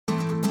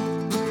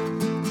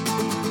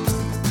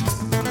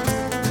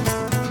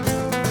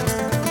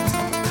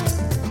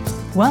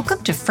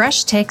Welcome to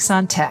Fresh Takes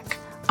on Tech.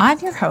 I'm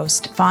your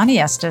host, Vonnie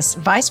Estes,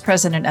 Vice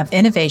President of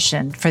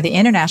Innovation for the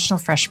International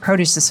Fresh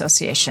Produce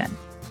Association.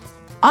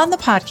 On the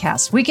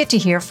podcast, we get to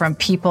hear from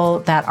people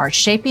that are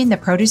shaping the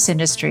produce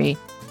industry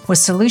with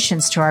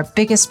solutions to our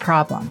biggest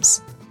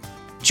problems.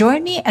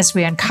 Join me as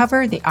we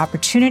uncover the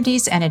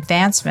opportunities and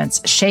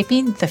advancements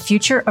shaping the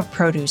future of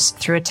produce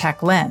through a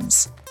tech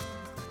lens.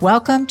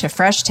 Welcome to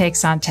Fresh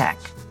Takes on Tech,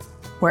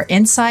 where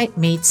insight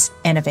meets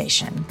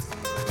innovation.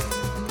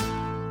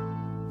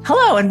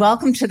 Hello, and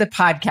welcome to the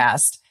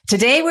podcast.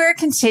 Today, we're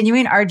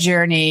continuing our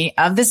journey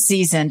of the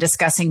season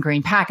discussing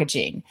green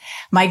packaging.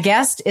 My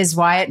guest is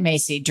Wyatt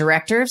Maysey,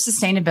 Director of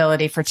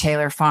Sustainability for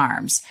Taylor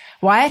Farms.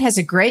 Wyatt has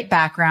a great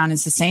background in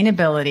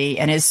sustainability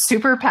and is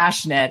super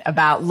passionate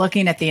about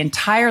looking at the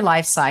entire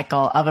life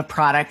cycle of a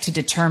product to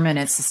determine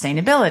its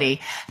sustainability,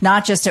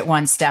 not just at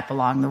one step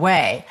along the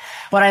way.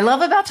 What I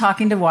love about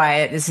talking to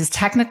Wyatt is his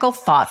technical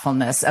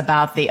thoughtfulness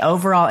about the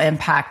overall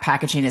impact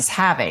packaging is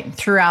having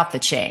throughout the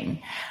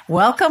chain.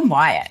 Welcome,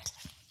 Wyatt.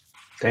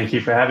 Thank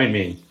you for having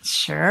me.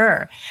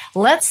 Sure.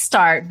 Let's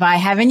start by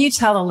having you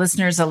tell the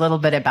listeners a little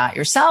bit about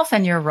yourself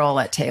and your role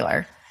at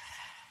Taylor.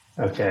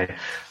 Okay.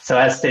 So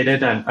as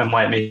stated, I'm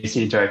Wyatt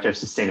Maysey, Director of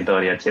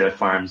Sustainability at Taylor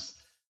Farms.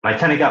 I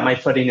kind of got my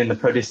footing in the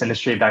produce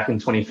industry back in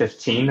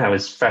 2015. I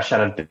was fresh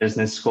out of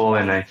business school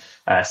and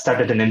I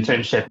started an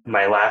internship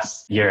my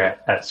last year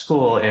at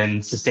school in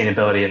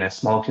sustainability in a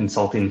small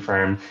consulting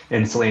firm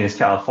in Salinas,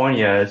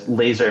 California,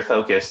 laser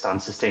focused on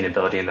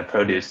sustainability in the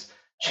produce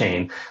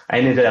chain. I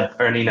ended up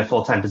earning a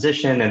full-time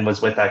position and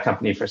was with that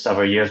company for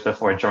several years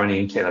before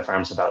joining Taylor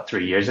Farms about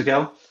 3 years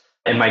ago.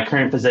 In my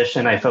current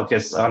position, I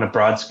focus on a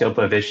broad scope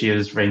of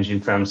issues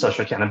ranging from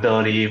social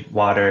accountability,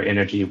 water,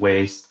 energy,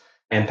 waste,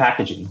 and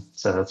packaging.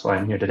 So that's why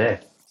I'm here today.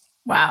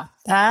 Wow,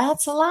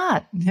 that's a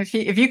lot. If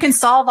you can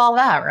solve all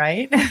that,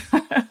 right?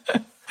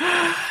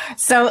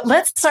 So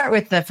let's start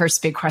with the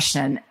first big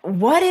question.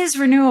 What is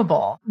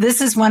renewable?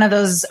 This is one of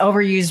those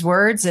overused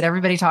words that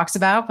everybody talks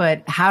about,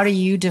 but how do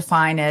you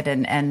define it?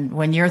 And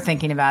when you're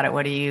thinking about it,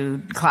 what do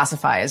you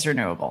classify as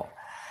renewable?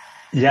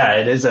 Yeah,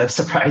 it is a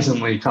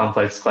surprisingly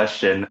complex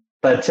question.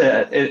 But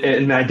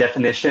in my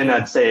definition,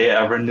 I'd say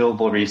a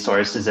renewable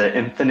resource is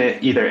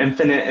either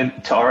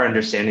infinite to our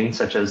understanding,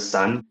 such as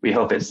sun, we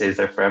hope it stays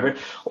there forever,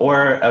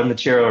 or a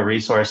material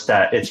resource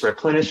that its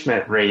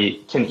replenishment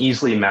rate can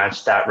easily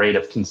match that rate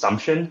of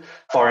consumption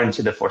far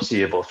into the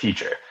foreseeable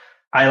future.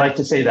 I like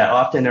to say that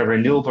often a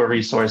renewable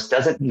resource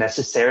doesn't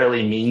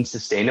necessarily mean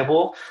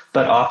sustainable,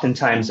 but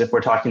oftentimes if we're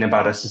talking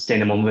about a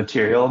sustainable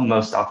material,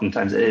 most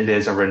oftentimes it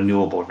is a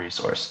renewable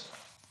resource.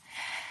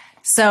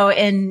 So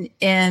in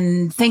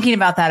thinking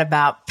about that,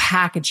 about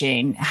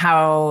packaging,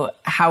 how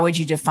would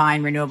you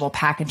define renewable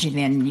packaging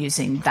in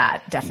using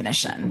that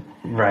definition?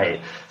 Right.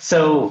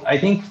 So I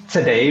think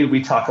today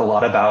we talk a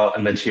lot about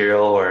a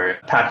material or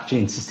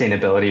packaging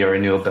sustainability or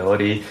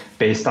renewability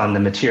based on the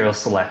material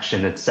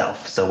selection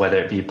itself. So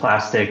whether it be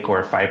plastic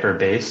or fiber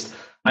based,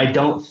 I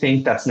don't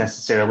think that's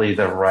necessarily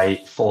the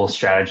right full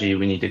strategy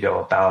we need to go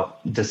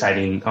about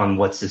deciding on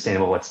what's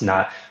sustainable, what's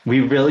not. We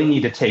really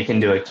need to take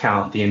into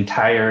account the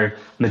entire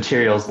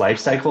material's life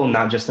cycle,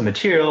 not just the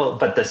material,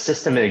 but the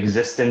system it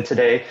exists in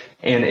today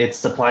and its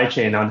supply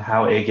chain on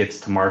how it gets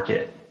to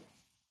market.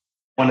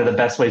 One of the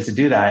best ways to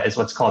do that is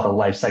what's called a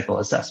life cycle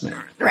assessment.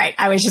 Right.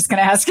 I was just going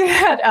to ask you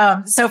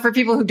that. So for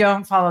people who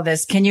don't follow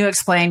this, can you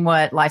explain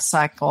what life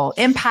cycle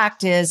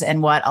impact is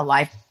and what a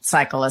life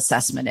cycle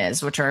assessment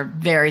is, which are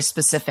very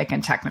specific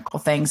and technical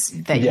things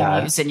that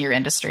you use in your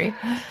industry?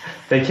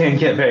 They can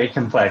get very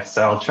complex,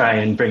 so I'll try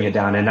and bring it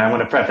down. And I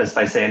want to preface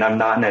by saying I'm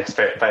not an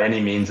expert by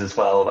any means as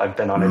well. I've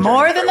been on a journey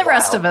more than the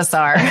rest of us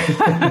are.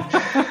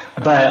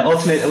 But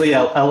ultimately,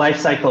 a life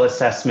cycle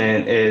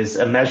assessment is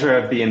a measure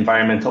of the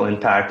environmental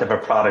impact of a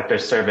product or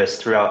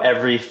service throughout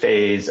every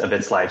phase of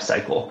its life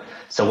cycle.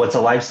 So what's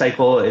a life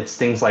cycle? It's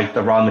things like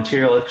the raw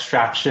material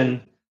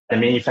extraction, the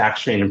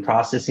manufacturing and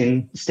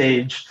processing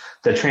stage,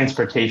 the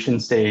transportation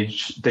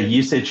stage, the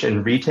usage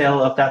and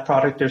retail of that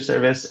product or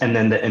service, and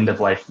then the end of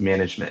life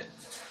management.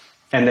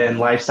 And then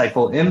life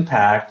cycle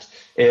impact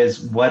is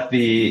what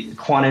the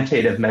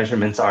quantitative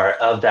measurements are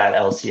of that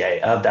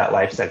LCA, of that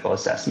life cycle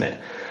assessment.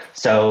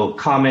 So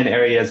common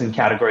areas and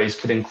categories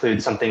could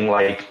include something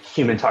like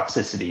human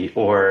toxicity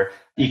or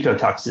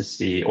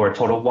ecotoxicity or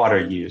total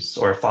water use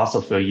or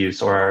fossil fuel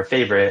use or our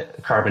favorite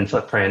carbon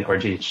footprint or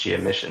GHG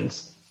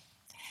emissions.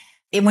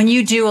 When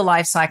you do a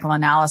life cycle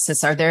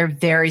analysis, are there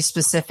very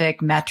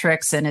specific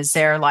metrics and is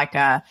there like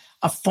a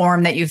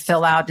form that you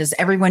fill out? Does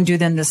everyone do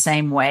them the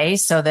same way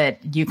so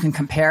that you can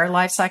compare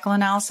life cycle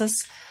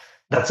analysis?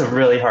 That's a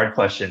really hard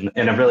question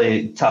and a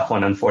really tough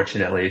one,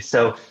 unfortunately.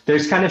 So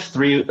there's kind of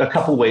a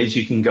couple ways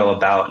you can go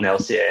about an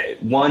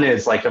LCA. One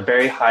is like a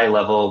very high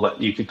level,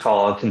 what you could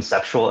call a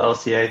conceptual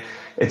LCA.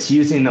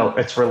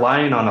 It's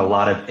relying on a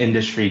lot of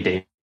industry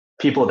data,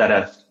 people that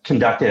have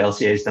conducted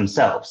LCAs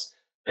themselves.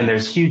 And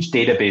there's huge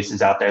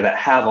databases out there that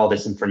have all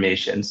this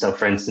information. So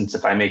for instance,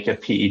 if I make a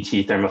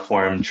PET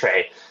thermoform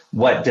tray,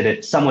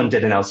 someone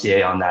did an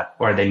LCA on that,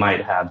 or they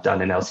might have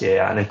done an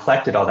LCA on and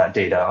collected all that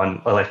data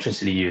on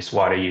electricity use,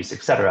 water use,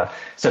 et cetera.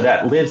 So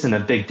that lives in a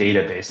big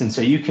database. And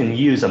so you can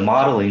use a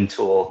modeling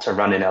tool to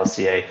run an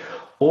LCA,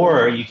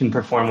 or you can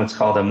perform what's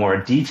called a more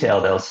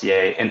detailed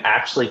LCA and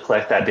actually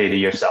collect that data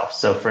yourself.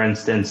 So for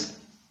instance,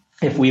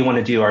 if we want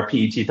to do our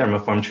PET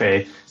thermoform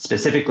tray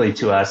specifically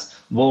to us,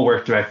 we'll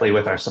work directly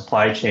with our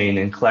supply chain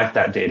and collect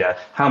that data.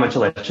 How much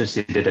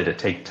electricity did it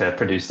take to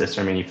produce this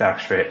or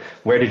manufacture it?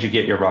 Where did you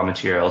get your raw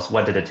materials?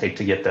 What did it take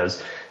to get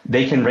those?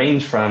 They can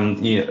range from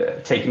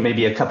take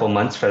maybe a couple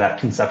months for that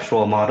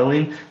conceptual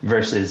modeling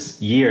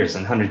versus years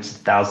and hundreds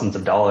of thousands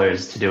of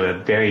dollars to do a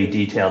very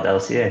detailed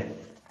LCA.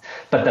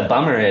 But the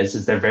bummer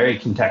is they're very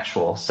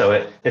contextual.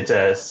 So it's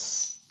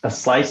a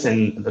slice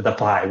in the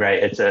pie,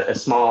 right? It's a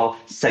small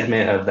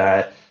segment of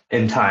that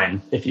in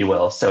time, if you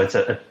will. So it's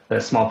a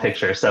small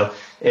picture. So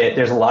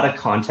there's a lot of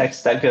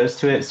context that goes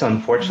to it. So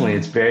unfortunately,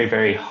 it's very,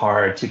 very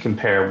hard to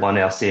compare one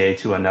LCA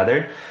to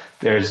another.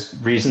 There's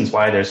reasons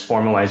why there's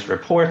formalized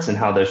reports and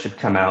how those should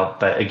come out.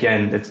 But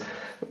again, it's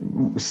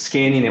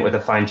scanning it with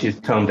a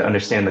fine-tooth comb to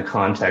understand the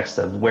context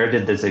of where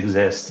did this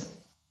exist,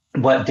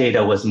 what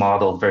data was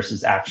modeled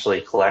versus actually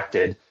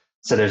collected.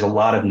 So there's a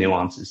lot of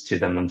nuances to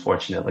them,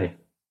 unfortunately.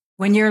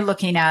 When you're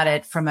looking at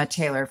it from a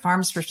Taylor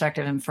Farms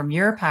perspective and from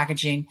your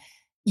packaging,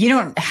 you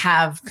don't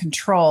have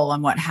control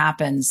on what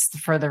happens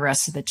for the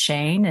rest of the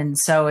chain. And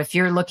so if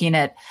you're looking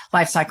at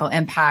life cycle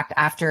impact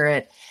after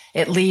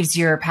it leaves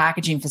your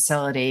packaging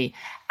facility,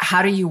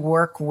 how do you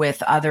work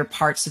with other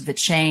parts of the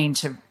chain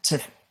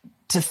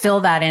to fill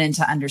that in and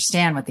to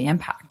understand what the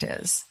impact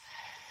is?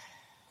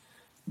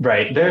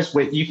 Right.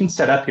 You can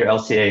set up your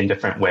LCA in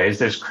different ways.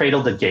 There's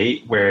cradle to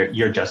gate where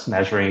you're just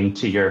measuring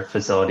to your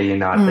facility and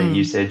not the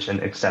usage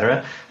and et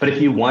cetera. But if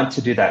you want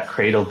to do that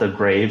cradle to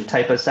grave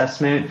type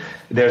assessment,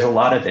 there's a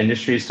lot of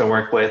industries to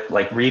work with.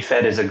 Like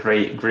Refed is a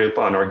great group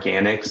on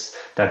organics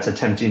that's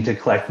attempting to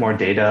collect more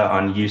data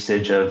on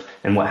usage of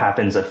and what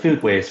happens of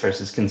food waste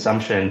versus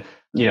consumption.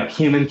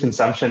 Human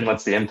consumption,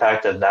 what's the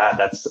impact of that?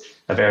 That's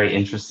a very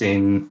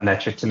interesting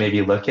metric to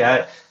maybe look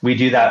at. We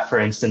do that, for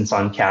instance,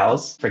 on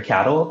cows, for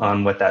cattle,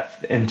 on what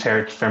that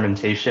enteric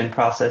fermentation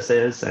process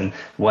is and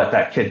what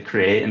that could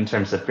create in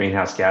terms of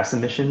greenhouse gas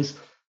emissions.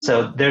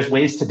 So there's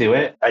ways to do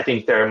it. I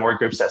think there are more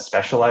groups that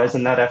specialize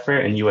in that effort,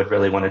 and you would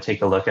really want to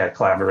take a look at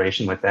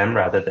collaboration with them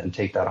rather than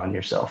take that on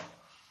yourself.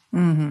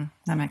 Mm-hmm.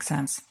 That makes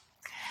sense.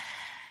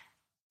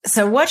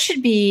 So what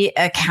should be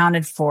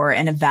accounted for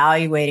in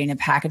evaluating a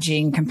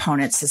packaging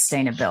component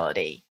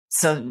sustainability?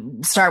 So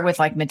start with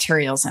like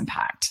materials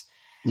impact.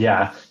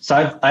 Yeah.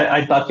 So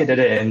I bucketed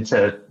it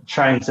into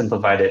try and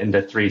simplify it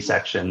into three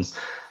sections.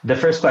 The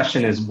first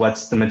question is,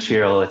 what's the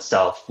material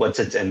itself? What's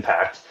its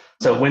impact?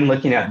 So when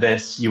looking at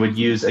this, you would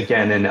use,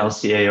 again, an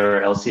LCA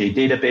or LCA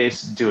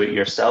database, do it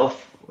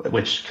yourself,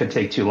 which could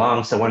take too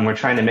long. So when we're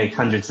trying to make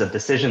hundreds of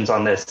decisions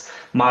on this,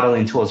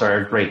 modeling tools are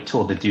a great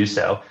tool to do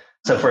so.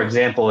 So for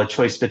example, a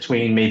choice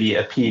between maybe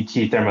a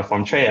PET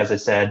thermoform tray, as I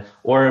said,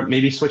 or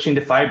maybe switching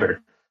to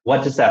fiber.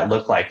 What does that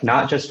look like?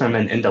 Not just from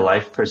an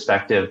end-of-life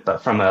perspective,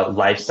 but from a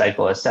life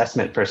cycle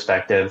assessment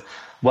perspective.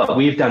 What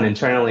we've done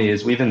internally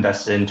is we've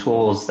invested in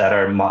tools that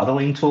are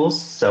modeling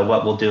tools. So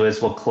what we'll do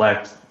is we'll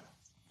collect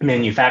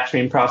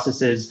manufacturing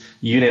processes,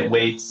 unit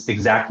weights,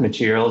 exact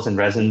materials and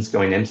resins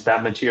going into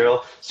that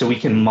material, so we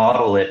can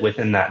model it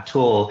within that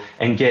tool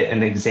and get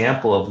an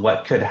example of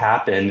what could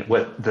happen,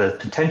 what the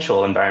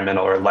potential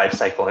environmental or life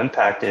cycle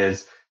impact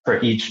is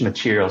for each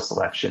material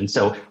selection.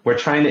 So we're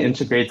trying to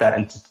integrate that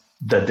into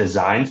the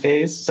design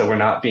phase, so we're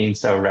not being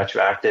so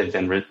retroactive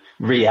and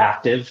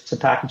reactive to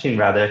packaging,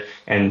 rather,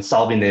 and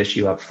solving the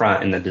issue up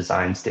front in the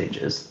design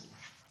stages.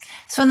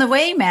 So in the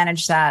way you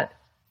manage that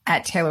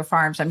at Taylor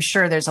Farms, I'm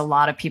sure there's a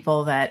lot of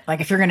people that,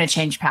 like, if you're going to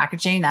change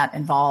packaging, that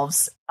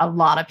involves a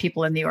lot of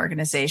people in the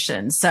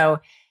organization. So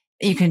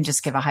you can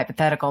just give a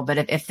hypothetical,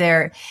 but if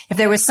there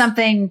was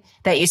something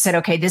that you said,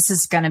 okay, this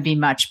is going to be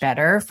much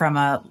better from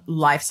a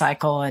life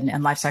cycle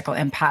and life cycle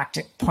impact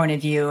point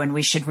of view, and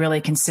we should really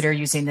consider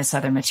using this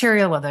other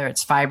material, whether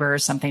it's fiber or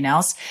something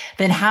else,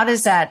 then how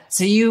does that,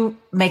 so you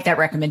make that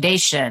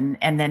recommendation,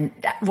 and then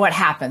what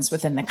happens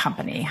within the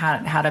company?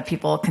 How do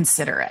people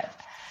consider it?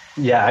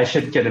 Yeah, I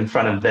should get in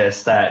front of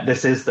this, that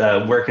this is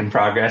the work in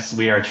progress.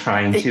 We are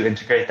trying to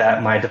integrate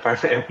that. My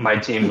department, my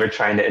team, we're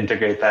trying to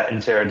integrate that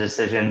into our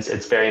decisions.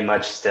 It's very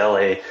much still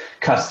a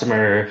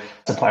customer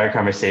supplier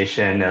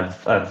conversation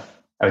of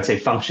I would say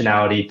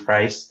functionality,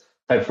 price,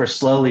 but we're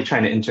slowly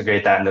trying to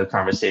integrate that into the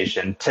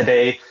conversation.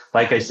 Today,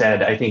 like I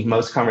said, I think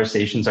most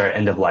conversations are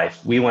end of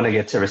life. We want to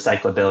get to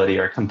recyclability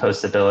or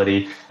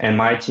compostability. And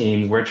my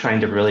team, we're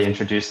trying to really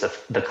introduce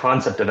the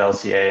concept of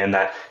LCA, and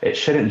that it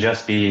shouldn't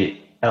just be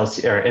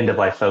or end of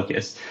life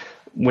focus.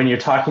 When you're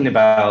talking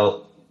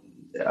about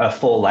a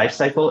full life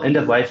cycle, end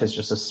of life is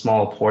just a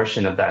small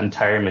portion of that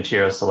entire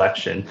material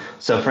selection.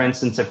 So for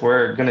instance, if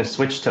we're going to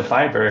switch to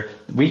fiber,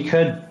 we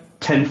could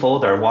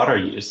tenfold our water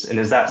use. And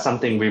is that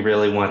something we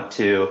really want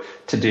to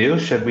do?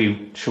 Should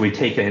we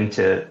take it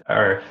into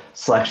our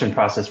selection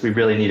process? We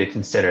really need to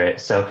consider it.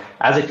 So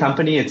as a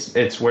company,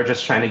 we're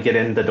just trying to get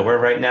in the door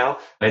right now.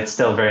 It's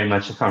still very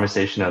much a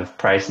conversation of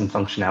price and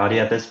functionality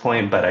at this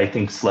point, but I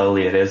think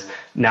slowly it is.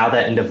 Now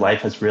that end of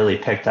life has really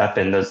picked up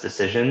in those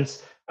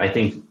decisions, I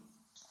think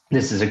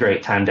this is a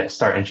great time to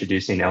start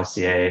introducing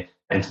LCA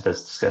into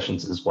those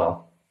discussions as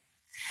well.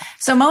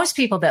 So most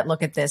people that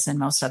look at this and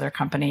most other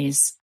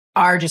companies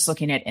are just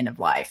looking at end of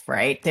life,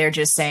 right? They're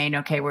just saying,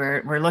 okay,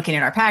 we're looking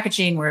at our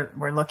packaging.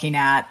 We're looking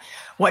at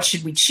what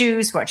should we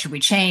choose? What should we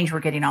change? We're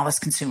getting all this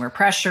consumer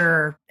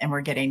pressure and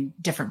we're getting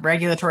different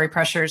regulatory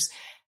pressures.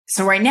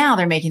 So right now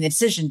they're making the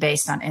decision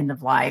based on end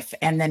of life.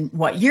 And then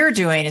what you're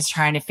doing is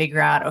trying to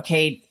figure out,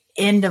 okay,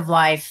 end of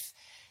life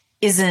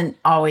isn't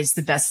always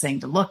the best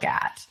thing to look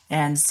at.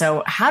 And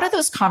so how do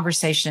those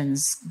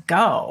conversations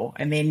go?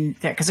 I mean,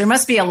 because there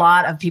must be a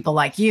lot of people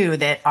like you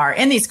that are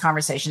in these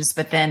conversations,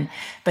 but then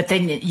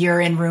you're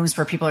in rooms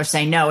where people are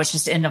saying, no, it's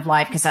just end of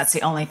life because that's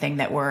the only thing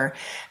that we're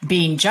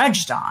being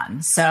judged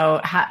on. So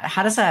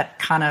how does that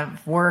kind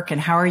of work and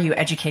how are you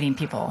educating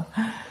people?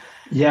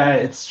 Yeah,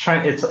 it's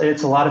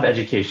a lot of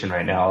education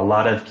right now, a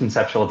lot of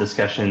conceptual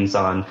discussions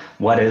on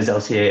what is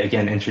LCA,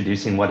 again,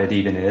 introducing what it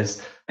even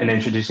is and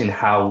introducing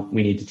how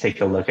we need to take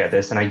a look at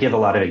this. And I give a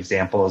lot of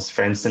examples.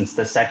 For instance,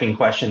 the second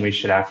question we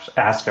should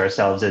ask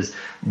ourselves is,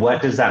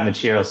 what does that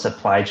material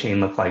supply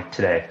chain look like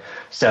today?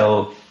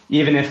 So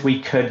even if we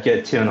could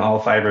get to an all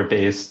fiber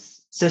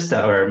based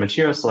system or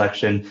material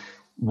selection,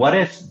 what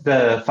if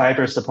the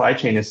fiber supply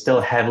chain is still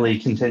heavily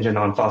contingent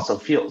on fossil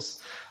fuels?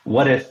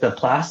 What if the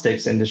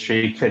plastics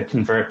industry could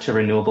convert to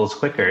renewables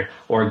quicker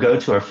or go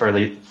to a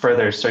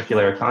further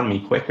circular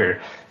economy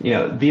quicker?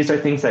 These are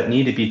things that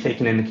need to be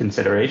taken into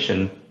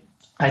consideration.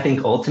 I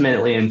think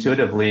ultimately,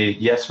 intuitively,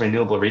 yes,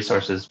 renewable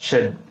resources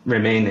should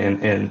remain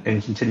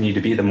and continue to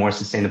be the more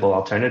sustainable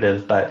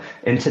alternative. But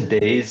in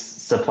today's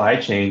supply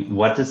chain,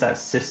 what does that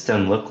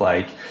system look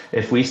like?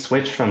 If we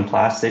switch from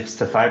plastics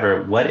to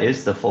fiber, what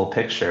is the full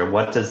picture?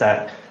 What does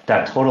that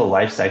total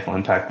life cycle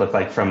impact look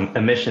like from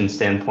emission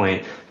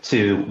standpoint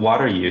to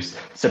water use?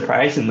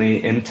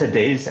 Surprisingly, in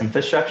today's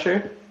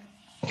infrastructure,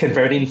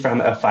 converting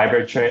from a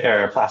fiber tray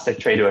or a plastic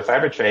tray to a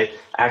fiber tray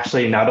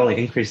actually not only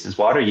increases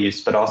water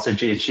use, but also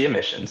GHG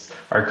emissions.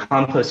 Our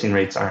composting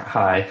rates aren't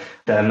high.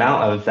 The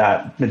amount of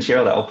that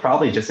material that will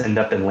probably just end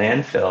up in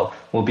landfill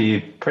will be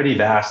pretty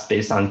vast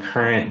based on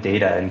current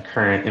data and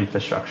current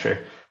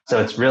infrastructure.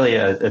 So it's really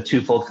a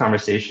twofold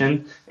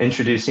conversation,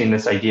 introducing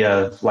this idea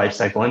of life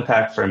cycle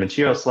impact for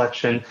material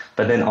selection,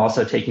 but then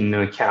also taking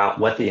into account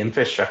what the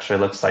infrastructure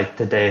looks like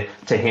today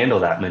to handle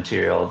that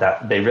material,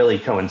 that they really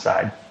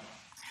coincide.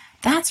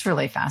 That's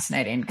really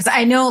fascinating because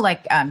I know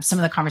some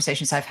of the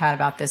conversations I've had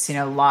about this,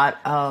 a lot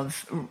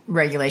of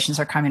regulations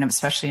are coming up,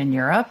 especially in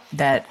Europe,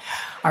 that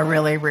are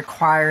really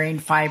requiring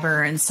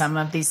fiber and some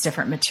of these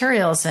different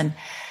materials. And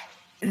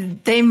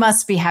they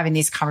must be having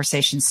these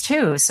conversations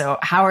too. So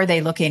how are they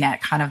looking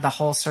at kind of the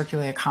whole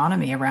circular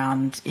economy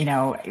around,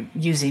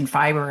 using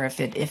fiber if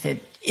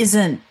it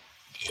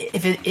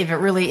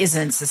really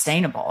isn't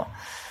sustainable?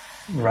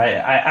 Right.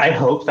 I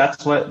hope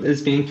that's what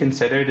is being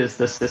considered is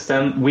the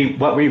system.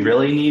 What we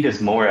really need is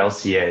more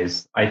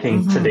LCAs. I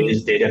think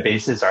today's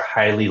databases are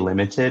highly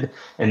limited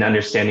in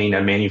understanding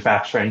a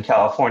manufacturer in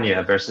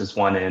California versus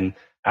one in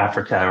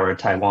Africa or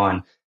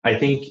Taiwan. I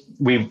think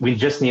we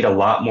just need a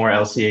lot more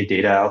LCA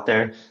data out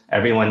there.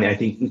 Everyone, I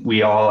think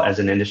we all as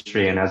an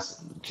industry and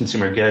as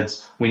consumer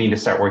goods, we need to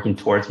start working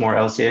towards more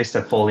LCAs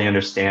to fully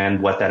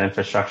understand what that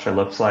infrastructure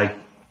looks like,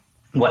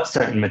 what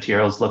certain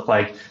materials look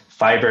like.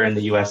 Fiber in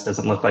the US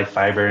doesn't look like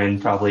fiber in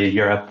probably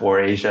Europe or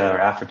Asia or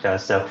Africa.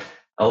 So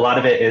a lot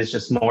of it is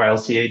just more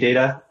LCA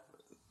data.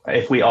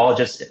 If we all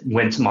just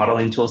went to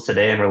modeling tools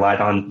today and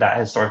relied on that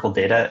historical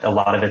data, a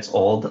lot of it's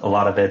old, a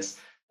lot of it's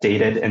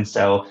dated. And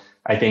so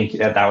I think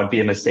that would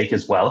be a mistake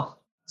as well.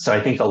 So I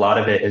think a lot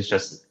of it is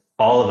just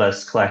all of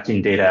us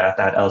collecting data at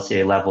that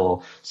LCA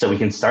level so we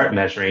can start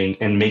measuring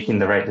and making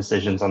the right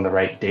decisions on the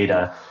right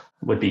data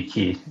would be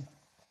key.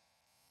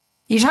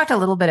 You talked a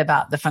little bit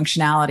about the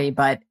functionality,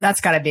 but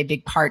that's got to be a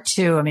big part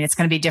too. I mean, it's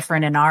going to be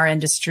different in our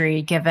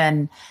industry,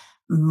 given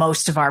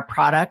most of our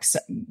products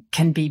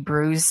can be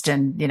bruised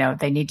and,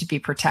 they need to be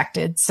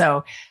protected.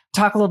 So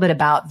talk a little bit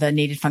about the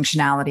needed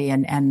functionality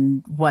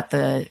and what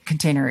the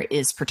container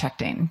is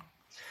protecting.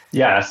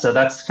 Yeah, so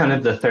that's kind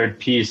of the third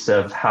piece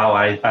of how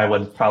I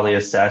would probably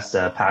assess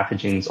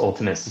packaging's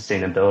ultimate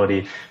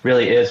sustainability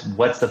really is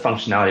what's the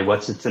functionality,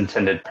 what's its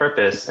intended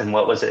purpose, and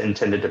what was it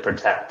intended to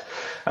protect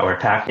our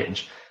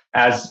package.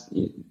 As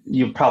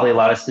you probably a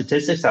lot of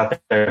statistics out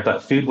there,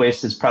 but food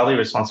waste is probably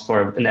responsible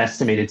for an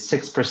estimated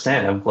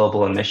 6% of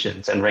global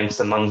emissions and ranks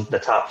among the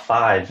top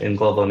 5 in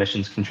global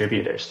emissions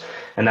contributors.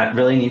 And that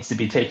really needs to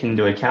be taken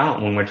into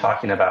account when we're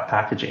talking about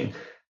packaging.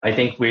 I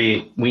think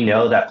we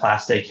know that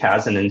plastic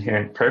has an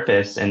inherent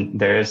purpose and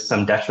there is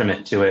some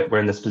detriment to it. We're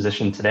in this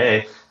position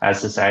today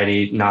as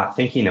society not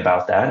thinking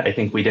about that. I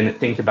think we didn't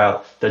think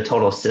about the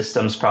total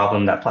systems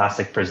problem that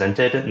plastic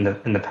presented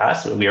in the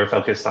past. We were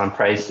focused on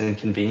price and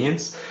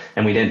convenience,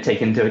 and we didn't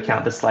take into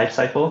account this life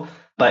cycle.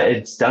 But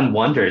it's done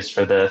wonders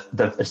for the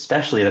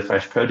especially the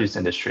fresh produce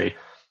industry.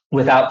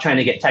 Without trying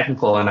to get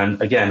technical, and I'm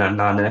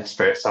not an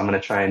expert, so I'm going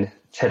to try and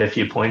hit a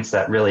few points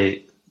that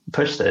really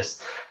push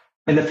this.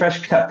 In the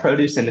fresh cut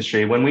produce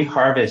industry, when we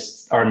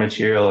harvest our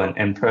material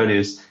and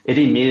produce,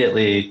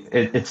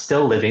 it's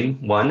still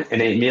living, one,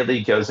 and it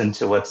immediately goes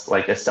into what's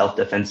like a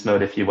self-defense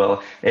mode, if you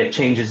will. It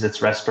changes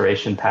its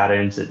respiration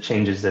patterns. It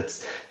changes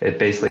it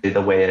basically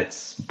the way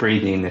it's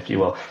breathing, if you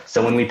will.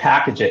 So when we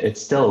package it,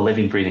 it's still a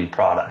living, breathing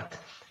product.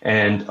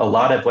 And a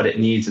lot of what it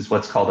needs is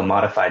what's called a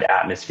modified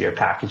atmosphere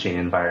packaging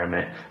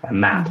environment, a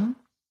MAP. Mm-hmm.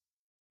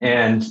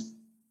 And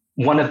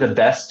one of the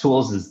best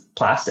tools is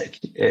plastic.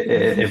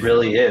 It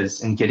really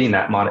is in getting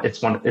that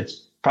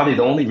it's probably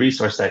the only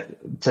resource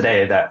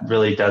today that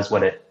really does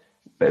what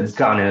it's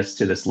gotten us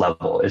to this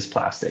level is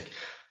plastic.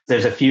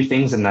 There's a few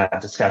things in that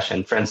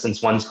discussion. For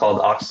instance, one's called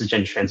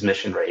oxygen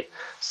transmission rate.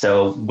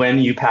 So when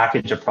you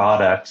package a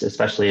product,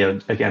 especially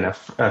a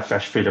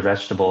fresh fruit or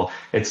vegetable,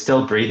 it's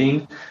still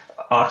breathing.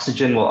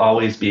 Oxygen will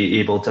always be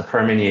able to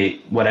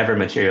permeate whatever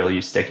material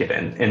you stick it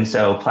in. And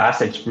so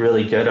plastic's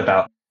really good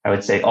about, I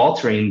would say,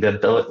 altering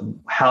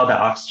how the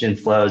oxygen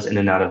flows in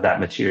and out of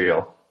that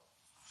material.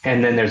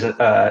 And then there's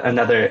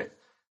another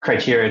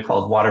criteria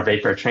called water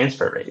vapor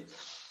transfer rate.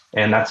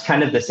 And that's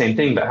kind of the same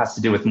thing, but has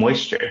to do with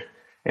moisture.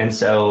 And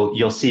so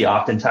you'll see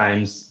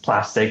oftentimes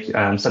plastic,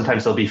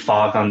 sometimes there'll be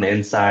fog on the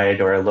inside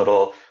or a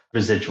little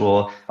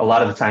residual. A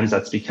lot of the times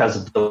that's because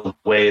of the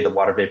way the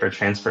water vapor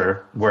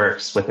transfer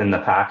works within the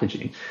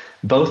packaging.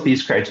 Both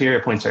these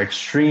criteria points are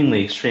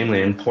extremely,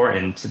 extremely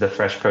important to the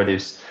fresh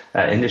produce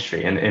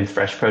industry and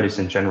fresh produce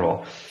in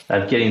general,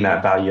 of getting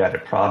that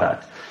value-added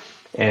product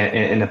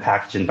in a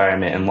package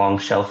environment and long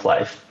shelf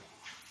life.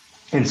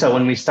 And so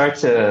when we start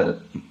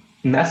to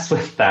mess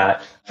with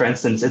that, for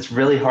instance, it's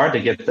really hard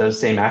to get those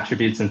same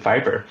attributes in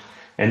fiber.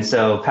 And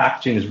so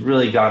packaging has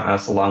really gotten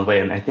us a long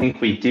way. And I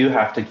think we do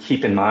have to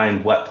keep in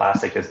mind what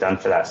plastic has done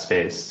for that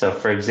space. So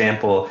for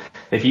example,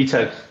 if you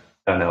took,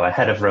 a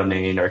head of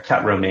romaine or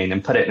cut romaine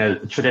and put it in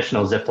a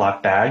traditional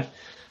Ziploc bag,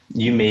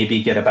 you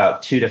maybe get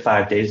about 2 to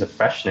 5 days of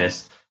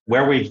freshness.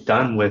 Where we've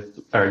gone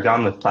with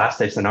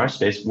plastics in our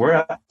space, we're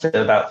up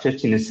to about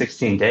 15 to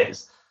 16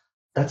 days.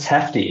 That's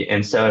hefty.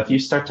 And so if you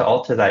start to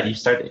alter that, you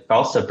start to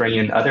also bring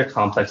in other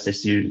complex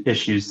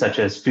issues such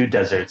as food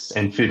deserts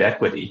and food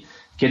equity,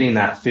 getting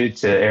that food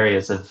to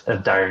areas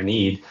of dire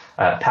need.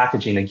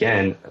 Packaging,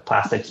 again,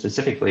 plastic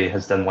specifically,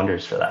 has done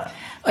wonders for that.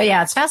 Well,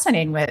 yeah, it's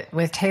fascinating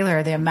with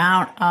Taylor, the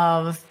amount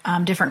of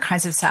different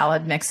kinds of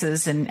salad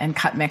mixes and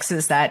cut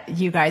mixes that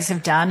you guys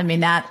have done. I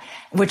mean, that,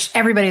 which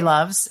everybody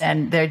loves,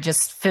 and they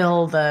just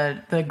fill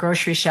the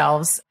grocery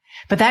shelves.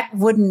 But that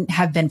wouldn't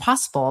have been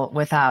possible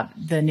without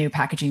the new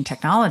packaging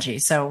technology.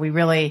 So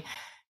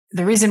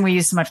the reason we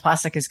use so much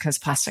plastic is because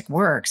plastic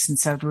works. And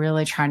so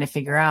really trying to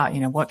figure out,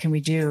 what can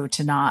we do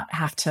to not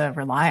have to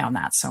rely on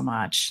that so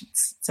much?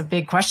 It's a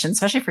big question,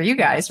 especially for you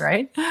guys,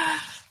 right?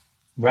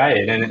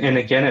 Right. And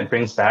again, it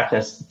brings back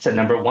us to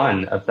number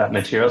one of that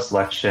material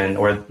selection,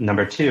 or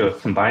number two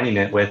of combining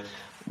it with,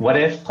 what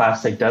if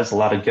plastic does a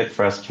lot of good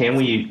for us? Can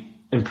we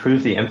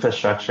improve the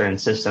infrastructure and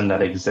system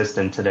that exists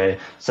in today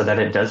so that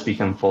it does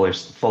become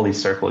fully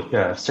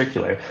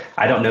circular?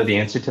 I don't know the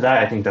answer to that.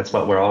 I think that's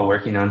what we're all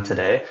working on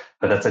today,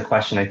 but that's a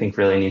question I think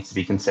really needs to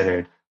be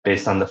considered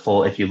based on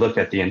if you look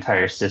at the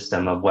entire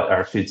system of what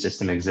our food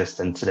system exists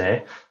in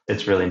today,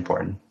 it's really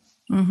important.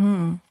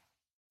 Mm-hmm.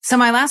 So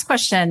my last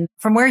question,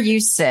 from where you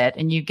sit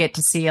and you get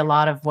to see a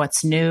lot of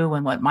what's new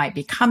and what might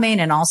be coming,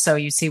 and also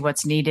you see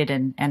what's needed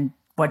and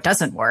what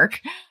doesn't work,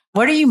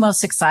 what are you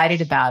most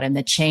excited about in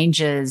the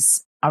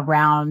changes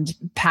around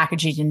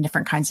packaging and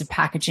different kinds of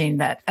packaging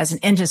that as an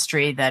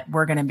industry that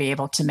we're going to be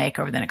able to make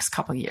over the next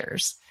couple of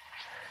years?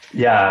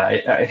 Yeah,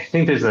 I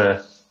think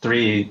there's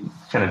three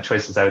kind of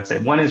choices, I would say.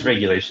 One is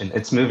regulation.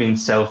 It's moving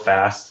so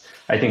fast.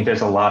 I think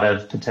there's a lot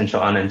of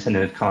potential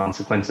unintended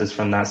consequences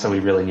from that. So we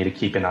really need to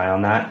keep an eye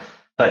on that.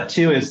 But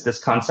two is this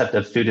concept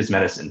of food as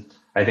medicine.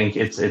 I think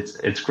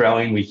it's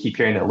growing. We keep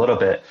hearing it a little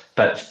bit,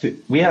 but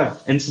we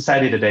have in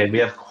society today, we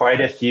have quite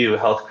a few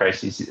health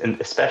crises, and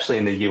especially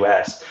in the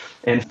US.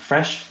 And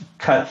fresh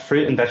cut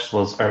fruit and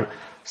vegetables are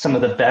some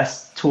of the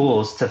best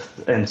tools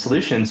and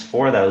solutions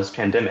for those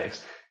pandemics.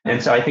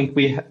 And so I think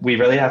we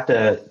really have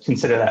to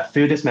consider that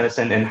food as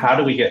medicine, and how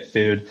do we get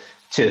food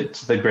to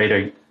the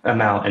greater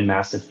amount and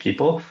mass of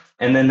people.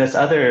 And then this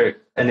other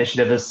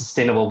initiative is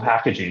sustainable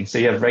packaging. So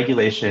you have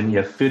regulation, you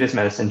have food as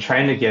medicine,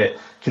 trying to get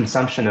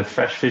consumption of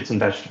fresh fruits and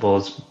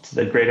vegetables to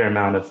the greater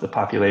amount of the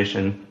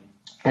population,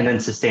 and then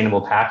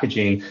sustainable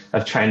packaging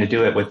of trying to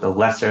do it with the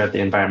lesser of the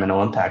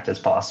environmental impact as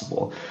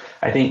possible.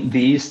 I think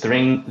these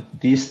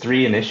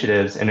three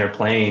initiatives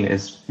interplaying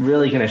is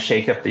really going to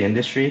shake up the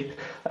industry.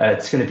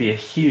 It's going to be a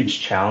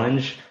huge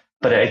challenge.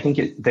 But I think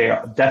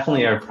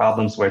definitely are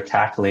problems we're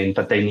tackling,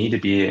 but they need to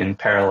be in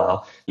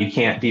parallel. You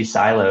can't be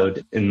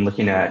siloed in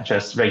looking at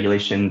just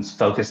regulations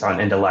focused on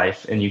end of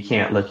life, and you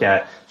can't look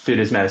at food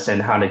as medicine,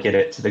 how to get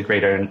it to the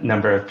greater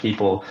number of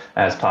people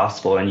as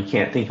possible. And you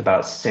can't think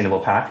about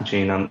sustainable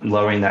packaging on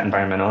lowering that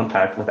environmental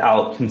impact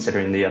without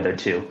considering the other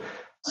two.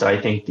 So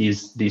I think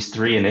these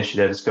three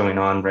initiatives going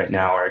on right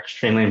now are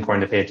extremely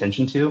important to pay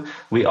attention to.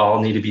 We all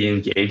need to be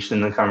engaged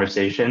in the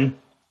conversation.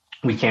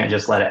 We can't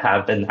just let it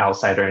have an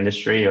outsider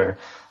industry,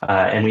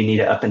 and we need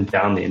to up and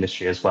down the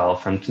industry as well,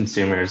 from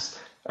consumers,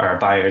 our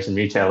buyers and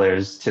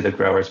retailers, to the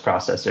growers,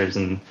 processors,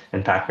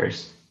 and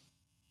packers.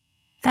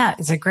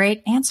 That is a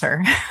great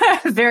answer.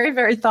 Very,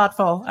 very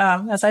thoughtful,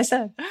 as I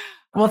said.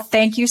 Well,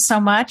 thank you so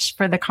much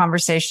for the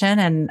conversation.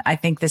 And I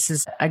think this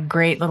is a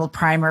great little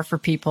primer for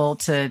people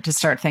to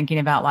start thinking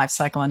about life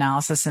cycle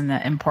analysis and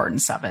the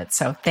importance of it.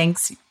 So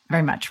thanks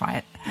very much,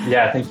 Wyatt.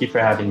 Yeah, thank you for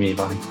having me,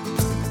 Bonnie.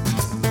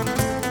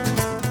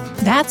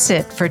 That's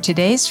it for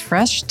today's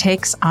Fresh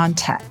Takes on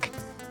Tech.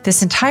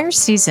 This entire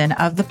season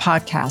of the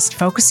podcast,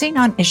 focusing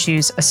on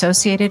issues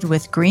associated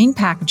with green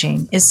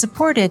packaging, is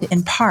supported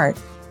in part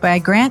by a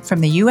grant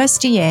from the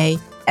USDA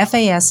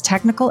FAS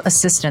Technical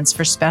Assistance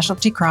for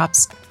Specialty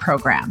Crops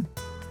program.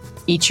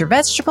 Eat your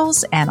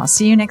vegetables, and I'll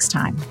see you next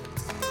time.